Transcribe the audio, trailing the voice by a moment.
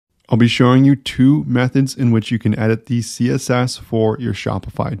I'll be showing you two methods in which you can edit the CSS for your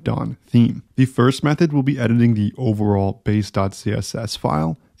Shopify Dawn theme. The first method will be editing the overall base.css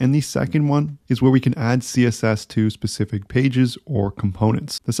file, and the second one is where we can add CSS to specific pages or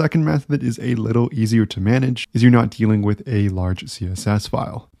components. The second method is a little easier to manage as you're not dealing with a large CSS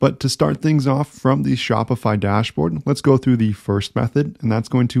file. But to start things off from the Shopify dashboard, let's go through the first method, and that's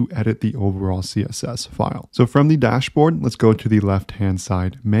going to edit the overall CSS file. So from the dashboard, let's go to the left-hand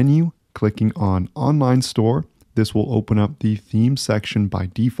side menu, clicking on Online Store. This will open up the theme section by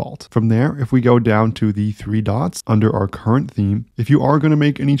default. From there, if we go down to the three dots under our current theme, if you are going to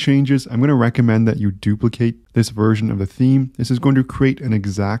make any changes, I'm going to recommend that you duplicate this version of the theme. This is going to create an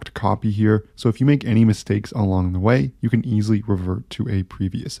exact copy here. So if you make any mistakes along the way, you can easily revert to a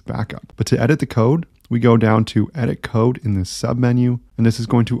previous backup. But to edit the code, we go down to Edit Code in this submenu, and this is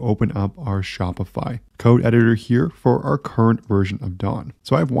going to open up our Shopify code editor here for our current version of Dawn.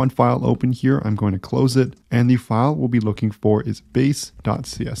 So I have one file open here. I'm going to close it, and the file we'll be looking for is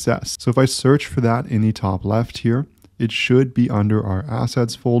base.css. So if I search for that in the top left here, it should be under our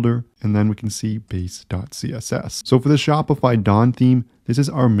assets folder, and then we can see base.css. So for the Shopify Dawn theme, this is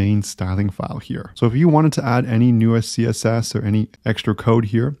our main styling file here. So if you wanted to add any newest CSS or any extra code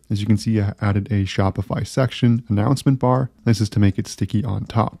here, as you can see, I added a Shopify section announcement bar. This is to make it sticky on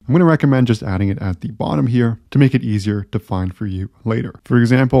top. I'm going to recommend just adding it at the bottom here to make it easier to find for you later. For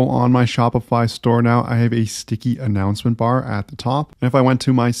example, on my Shopify store now, I have a sticky announcement bar at the top. And if I went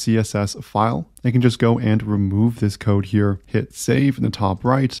to my CSS file, I can just go and remove this code here, hit save in the top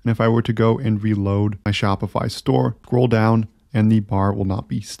right. And if I were to go and reload my Shopify store, scroll down, and the bar will not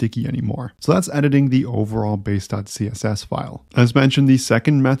be sticky anymore. So that's editing the overall base.css file. As mentioned, the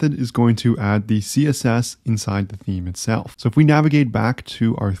second method is going to add the CSS inside the theme itself. So if we navigate back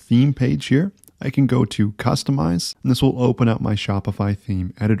to our theme page here, I can go to Customize, and this will open up my Shopify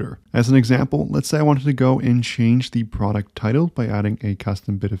theme editor. As an example, let's say I wanted to go and change the product title by adding a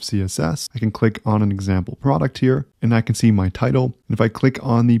custom bit of CSS. I can click on an example product here, and I can see my title. And if I click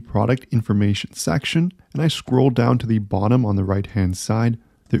on the product information section, and I scroll down to the bottom on the right-hand side,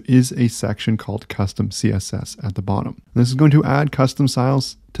 there is a section called Custom CSS at the bottom. And this is going to add custom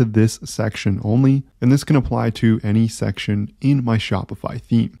styles to this section only, and this can apply to any section in my Shopify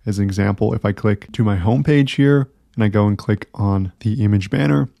theme. As an example, if I click to my homepage here, and I go and click on the image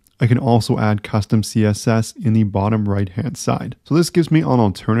banner, I can also add custom CSS in the bottom right-hand side. So this gives me an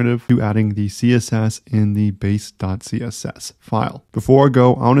alternative to adding the CSS in the base.css file. Before I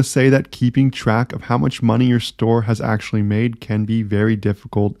go, I want to say that keeping track of how much money your store has actually made can be very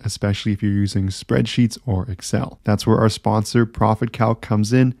difficult, especially if you're using spreadsheets or Excel. That's where our sponsor, Profit Calc,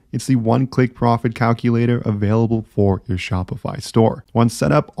 comes in. It's the one-click profit calculator available for your Shopify store. Once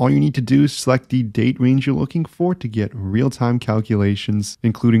set up, all you need to do is select the date range you're looking for to get real-time calculations,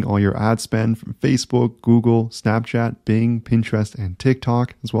 including all your ad spend from Facebook, Google, Snapchat, Bing, Pinterest, and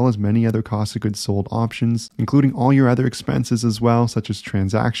TikTok, as well as many other cost of goods sold options, including all your other expenses as well, such as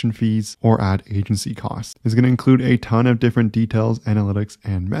transaction fees or ad agency costs. It's going to include a ton of different details, analytics,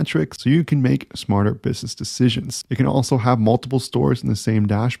 and metrics, so you can make smarter business decisions. It can also have multiple stores in the same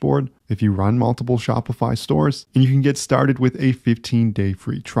dashboard if you run multiple Shopify stores, and you can get started with a 15-day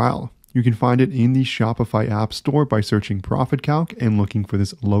free trial. You can find it in the Shopify App Store by searching Profit Calc and looking for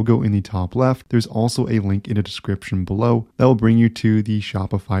this logo in the top left. There's also a link in the description below that will bring you to the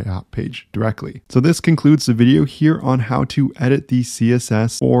Shopify app page directly. So this concludes the video here on how to edit the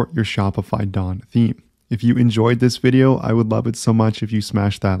CSS for your Shopify Dawn theme. If you enjoyed this video, I would love it so much if you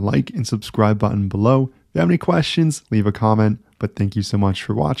smash that like and subscribe button below. If you have any questions, leave a comment. But thank you so much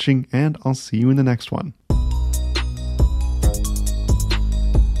for watching, and I'll see you in the next one.